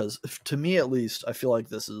 because to me at least, I feel like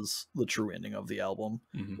this is the true ending of the album.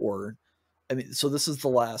 Or I mean, so this is the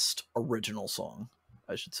last original song,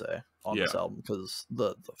 I should say, on this album, because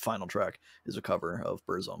the final track is a cover of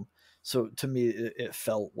Burzum. So to me, it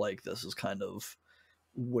felt like this is kind of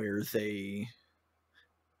where they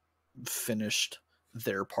finished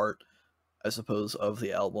their part, I suppose, of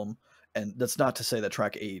the album. And that's not to say that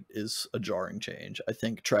track 8 is a jarring change. I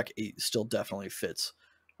think track 8 still definitely fits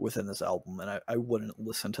within this album, and I wouldn't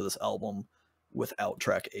listen to this album without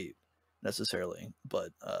track 8 necessarily. But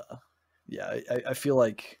yeah, I feel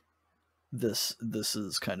like this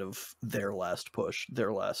is kind of their last push,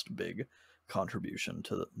 their last big contribution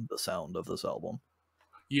to the sound of this album.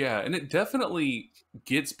 Yeah, and it definitely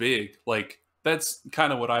gets big. Like that's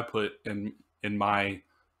kind of what I put in my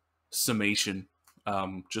summation.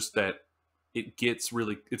 Just that it gets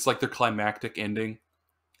really, it's like their climactic ending,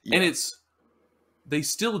 and they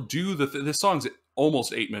still do this song's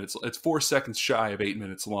almost 8 minutes. It's 4 seconds shy of 8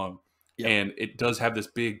 minutes long, Yep. And it does have this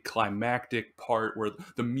big climactic part where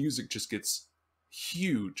the music just gets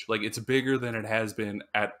huge. Like it's bigger than it has been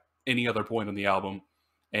at any other point on the album.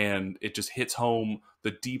 And it just hits home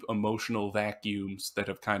the deep emotional vacuums that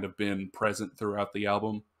have kind of been present throughout the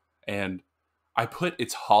album. And I put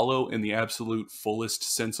it's hollow in the absolute fullest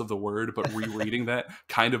sense of the word, but rereading that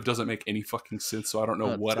kind of doesn't make any fucking sense. So I don't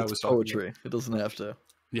know what I It's was talking about. poetry. It doesn't have to.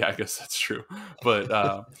 Yeah, I guess that's true.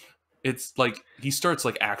 But it's like he starts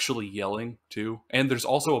like actually yelling too. And there's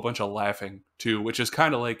also a bunch of laughing too, which is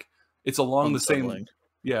kind of like it's along the same. Unsettling.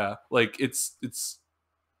 Yeah, like it's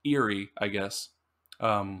eerie, I guess.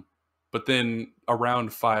 But then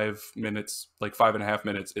around 5 minutes, like 5.5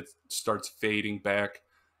 minutes, it starts fading back,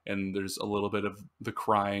 and there's a little bit of the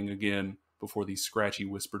crying again before these scratchy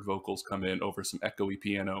whispered vocals come in over some echoey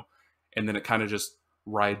piano, and then it kind of just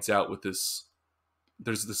rides out with this.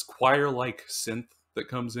 There's this choir-like synth that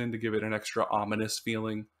comes in to give it an extra ominous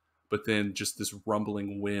feeling, but then just this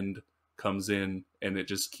rumbling wind comes in, and it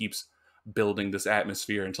just keeps building this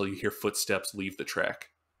atmosphere until you hear footsteps leave the track.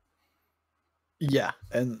 Yeah,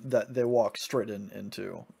 and that they walk straight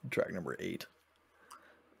into track number 8,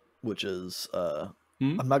 which is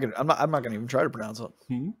I'm not gonna even try to pronounce it.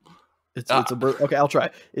 It's okay, I'll try.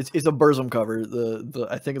 It's a Burzum cover. The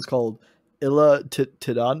I think it's called Illa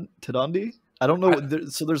Tidandi. I don't know.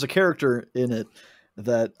 So there's a character in it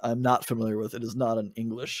that I'm not familiar with. It is not an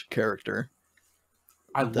English character.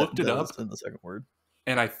 I looked it up in the second word,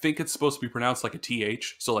 and I think it's supposed to be pronounced like a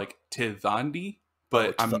th, so like Tidandi,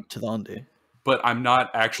 but Tidandi. But I'm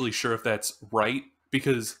not actually sure if that's right,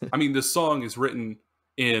 because I mean this song is written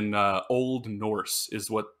in Old Norse,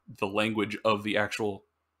 is what the language of the actual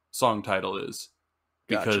song title is,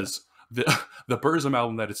 because the Burzum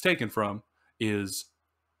album that it's taken from is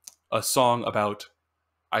a song about,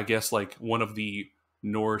 I guess, like one of the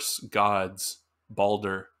Norse gods,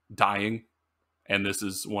 Balder, dying, and this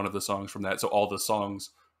is one of the songs from that. So all the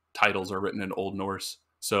songs titles are written in Old Norse.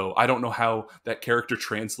 So I don't know how that character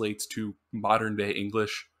translates to modern day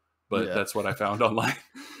English, but that's what I found online.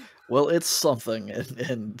 Well, it's something,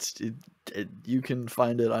 and you can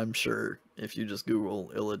find it, I'm sure, if you just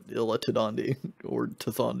Google Illa Tidandi or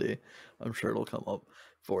Tithandi. I'm sure it'll come up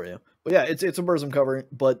for you. But yeah, it's a Burzum cover,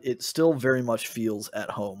 but it still very much feels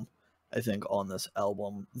at home, I think, on this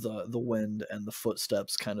album. The wind and the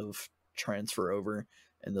footsteps kind of transfer over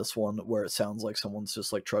in this one, where it sounds like someone's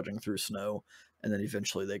just like trudging through snow, and then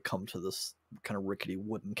eventually they come to this kind of rickety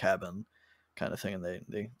wooden cabin kind of thing, and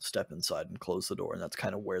they step inside and close the door, and that's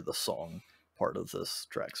kind of where the song part of this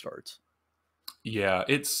track starts. Yeah,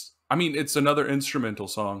 it's another instrumental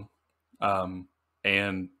song,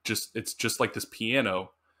 and it's just like this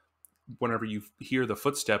piano. Whenever you hear the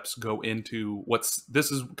footsteps go into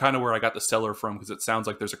this is kind of where I got the cellar from, because it sounds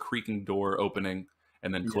like there's a creaking door opening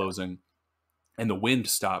and then closing, and the wind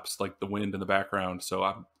stops, like the wind in the background.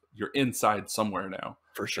 So you're inside somewhere now,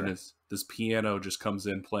 for sure. And this piano just comes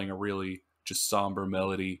in playing a really just somber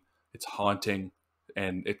melody. It's haunting,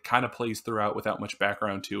 and it kind of plays throughout without much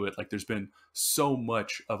background to it. Like there's been so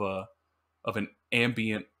much of an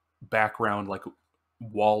ambient background, like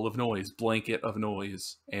wall of noise, blanket of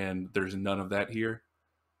noise, and there's none of that here.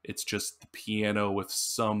 It's just the piano with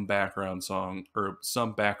some background song or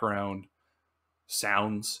some background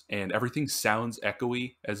sounds, and everything sounds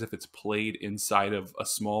echoey as if it's played inside of a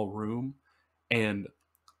small room. And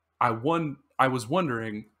I was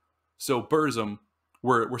wondering, so Burzum,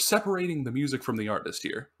 we're separating the music from the artist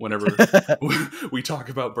here whenever we talk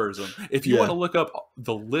about Burzum. If you want to look up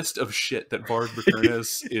the list of shit that Vard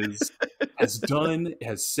Vikernes has done,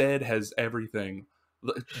 has said, has everything,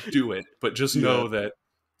 do it. But just know that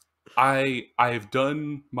I've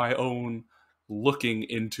done my own looking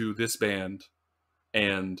into this band,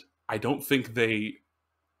 and I don't think they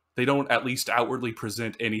don't at least outwardly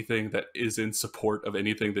present anything that is in support of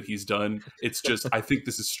anything that he's done. It's just, I think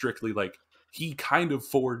this is strictly like, he kind of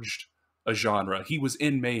forged a genre. He was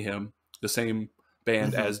in Mayhem, the same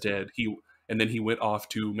band as Dead. And then he went off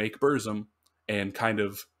to make Burzum and kind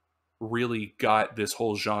of really got this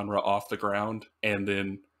whole genre off the ground, and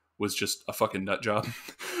then was just a fucking nut job.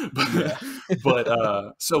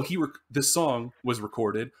 So this song was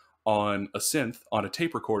recorded on a synth on a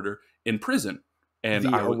tape recorder in prison. And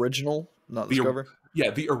the original, not the cover?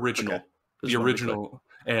 Yeah, the original. Okay. The original.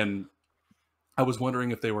 And I was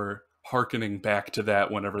wondering if they were hearkening back to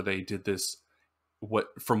that whenever they did this,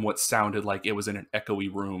 from what sounded like it was in an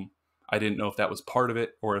echoey room. I didn't know if that was part of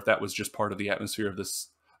it, or if that was just part of the atmosphere of this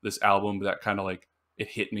album. That kind of like, it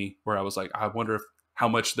hit me where I was like, I wonder how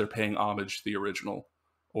much they're paying homage to the original,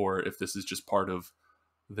 or if this is just part of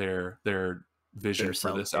their vision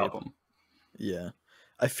for this album. Yeah.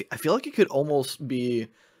 I feel like it could almost be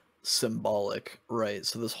symbolic, right?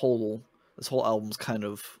 So this whole album's kind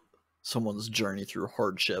of someone's journey through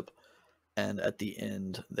hardship, and at the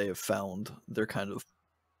end they have found their kind of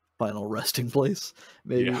final resting place.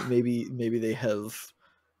 Yeah. Maybe they have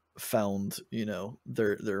found, you know,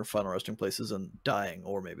 their final resting place isn't dying,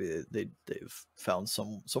 or maybe they've found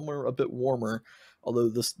somewhere a bit warmer. Although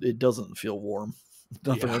this it doesn't feel warm.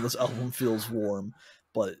 Nothing Yeah. on this album feels warm,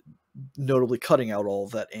 but notably cutting out all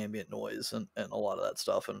of that ambient noise and a lot of that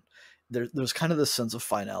stuff. And there's kind of this sense of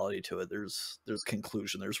finality to it. There's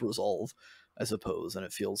conclusion, there's resolve, I suppose, and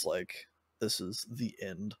it feels like this is the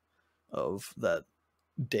end of that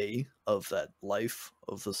day, of that life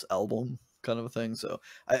of this album, kind of a thing. So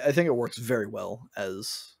I think it works very well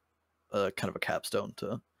as a kind of a capstone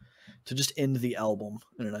to just end the album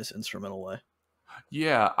in a nice instrumental way.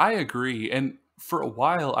 Yeah, I agree. And for a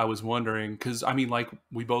while, I was wondering because I mean, like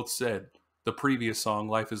we both said, the previous song,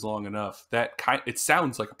 "Life Is Long Enough," it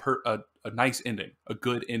sounds like a nice ending, a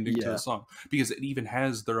good ending to the Yeah, song because it even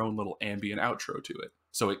has their own little ambient outro to it.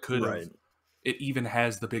 So it could have. right. It even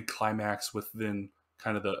has the big climax with then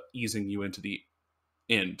kind of the easing you into the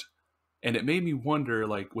end, and it made me wonder,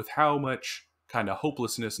 like, with how much kind of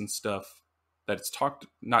hopelessness and stuff that it's talked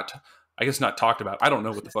not I guess not talked about. I don't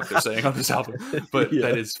know what the fuck they're saying on this album, but Yeah,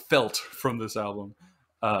 that is felt from this album.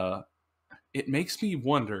 uh it makes me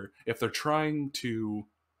wonder if they're trying to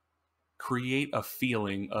create a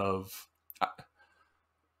feeling of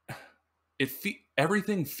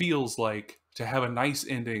everything feels like to have a nice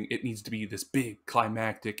ending it needs to be this big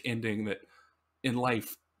climactic ending that in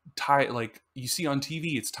life tie like you see on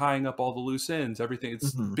TV. It's tying up all the loose ends, everything,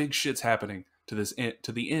 it's hmm, big shit's happening to this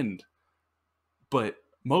to the end. But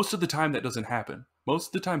most of the time that doesn't happen. Most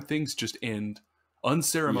of the time things just end yeah,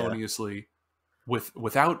 unceremoniously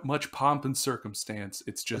without much pomp and circumstance.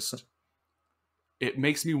 It's just it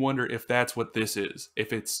makes me wonder if that's what this is.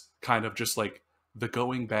 If it's kind of just like the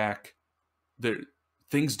going back. There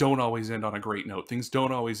things don't always end on a great note. Things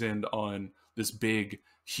don't always end on this big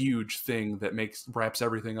huge thing that wraps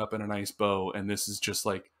everything up in a nice bow, and this is just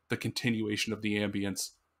like the continuation of the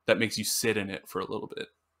ambience that makes you sit in it for a little bit.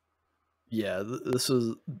 yeah. This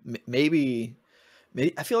is maybe,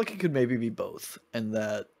 maybe I feel like it could maybe be both, and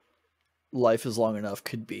that life is long enough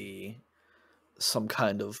could be some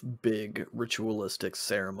kind of big ritualistic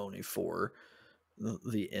ceremony for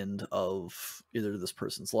the end of either this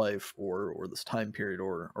person's life or this time period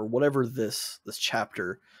or whatever this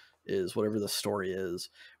chapter is, whatever the story is,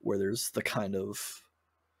 where there's the kind of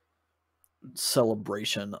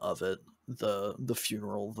celebration of it, the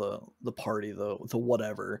funeral, the party, the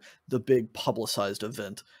whatever, the big publicized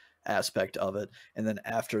event aspect of it, and then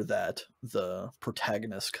after that the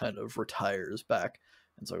protagonist kind of retires back.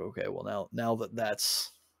 And it's like, okay, well, now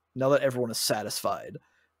that everyone is satisfied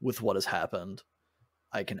with what has happened,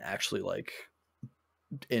 I can actually like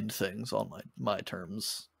end things on my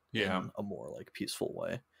terms Yeah. in a more like peaceful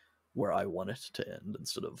way, where I want it to end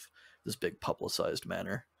instead of this big publicized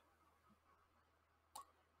manner.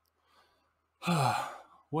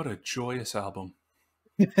 What a joyous album.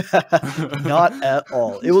 Not at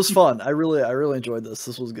all. It was fun. I really enjoyed this.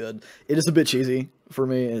 This was good. It is a bit cheesy for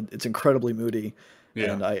me. It's incredibly moody,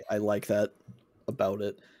 Yeah. and I like that about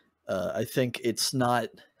it. I think it's not.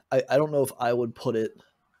 I don't know if I would put it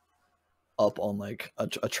up on like a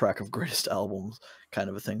track of greatest albums kind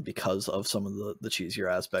of a thing because of some of the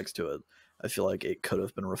cheesier aspects to it. I feel like it could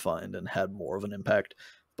have been refined and had more of an impact,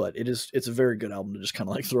 but it's a very good album to just kind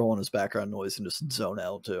of like throw on as background noise and just zone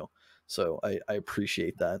out to. So I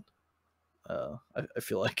appreciate that. I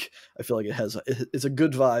feel like it's a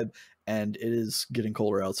good vibe, and it is getting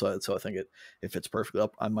colder outside, so I think it fits perfectly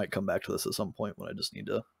up. I might come back to this at some point when I just need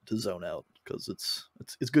to zone out because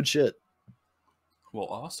it's good shit. Well,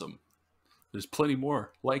 awesome. There's plenty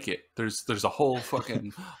more like it. There's a whole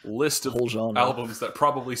fucking list of Whole genre. albums that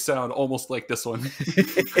probably sound almost like this one.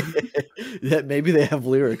 Yeah, maybe they have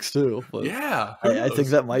lyrics too, but Yeah, who I think knows?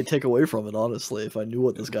 that might take away from it, honestly, if I knew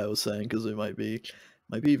what this guy was saying, because it might be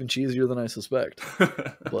even cheesier than I suspect.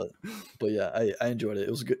 But yeah, I enjoyed it.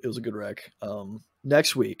 It was a good rec.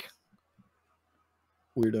 Next week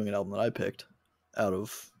we're doing an album that I picked out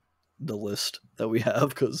of the list that we have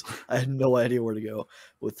because I had no idea where to go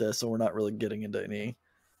with this, and we're not really getting into any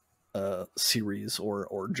series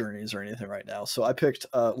or journeys or anything right now. So I picked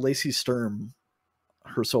Lacey Sturm,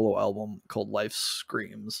 her solo album called Life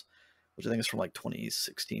Screams, which I think is from like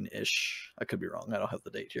 2016-ish. I could be wrong. I don't have the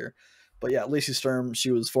date here. But yeah, Lacey Sturm,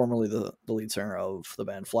 she was formerly the lead singer of the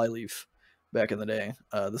band Flyleaf back in the day.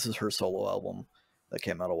 This is her solo album that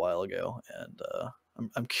came out a while ago, and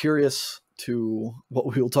I'm curious to what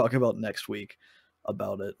we will talk about next week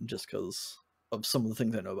about it, just because of some of the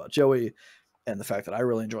things I know about Joey and the fact that I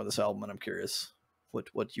really enjoy this album, and I'm curious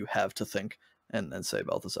what you have to think and say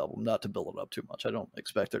about this album. Not to build it up too much. I don't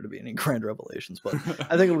expect there to be any grand revelations, but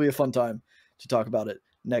I think it'll be a fun time to talk about it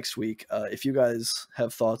next week. If you guys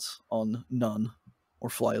have thoughts on None or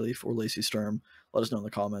Flyleaf or Lacey Sturm, let us know in the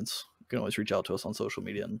comments. You can always reach out to us on social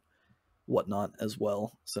media and whatnot as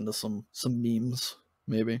well. Send us some memes,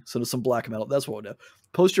 maybe. Send us some black metal. That's what we'll do.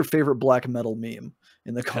 Post your favorite black metal meme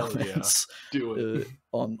in the comments. Yeah. Do it.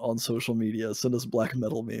 On social media. Send us black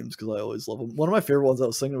metal memes because I always love them. One of my favorite ones I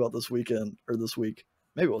was thinking about this week,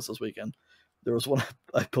 maybe it was this weekend. There was one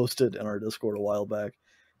I posted in our Discord a while back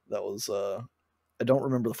that was I don't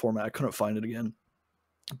remember the format. I couldn't find it again,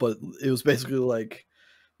 but it was basically like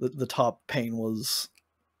the top pane was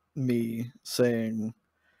me saying,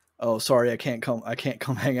 "Oh, sorry, I can't come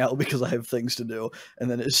hang out because I have things to do." And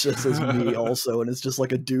then it's just as me also, and it's just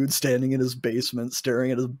like a dude standing in his basement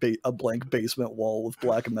staring at a blank basement wall with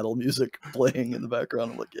black metal music playing in the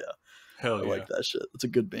background. I'm like, yeah, Hell I yeah. like that shit. It's a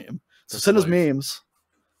good meme. So That's send us life. memes.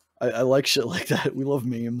 I like shit like that. We love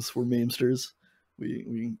memes. We're memesters.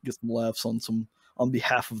 We get some laughs on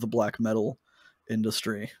behalf of the black metal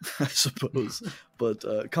industry, I suppose. But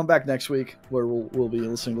come back next week where we'll be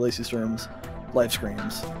listening to Lacey Sturm's Life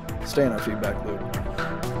Screams. Stay in our feedback loop.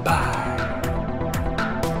 Bye.